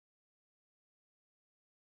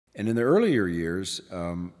And in the earlier years,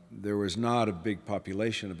 there was not a big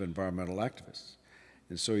population of environmental activists.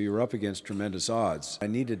 And so you were up against tremendous odds. I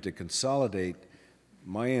needed to consolidate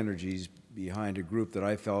my energies behind a group that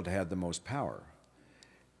I felt had the most power.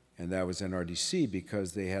 And that was NRDC,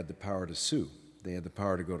 because they had the power to sue. They had the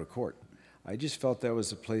power to go to court. I just felt that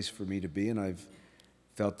was a place for me to be, and I've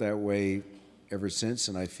felt that way ever since,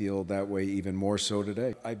 and I feel that way even more so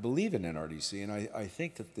today. I believe in NRDC, and I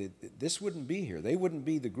think that this wouldn't be here. They wouldn't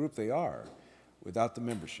be the group they are without the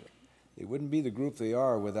membership. They wouldn't be the group they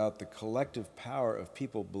are without the collective power of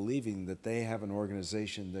people believing that they have an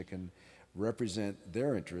organization that can represent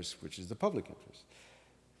their interests, which is the public interest.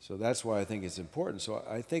 So that's why I think it's important. So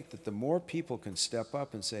I think that the more people can step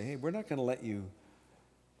up and say, hey, we're not going to let you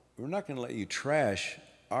trash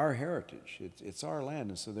our heritage. It's our land,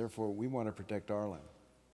 and so therefore we want to protect our land.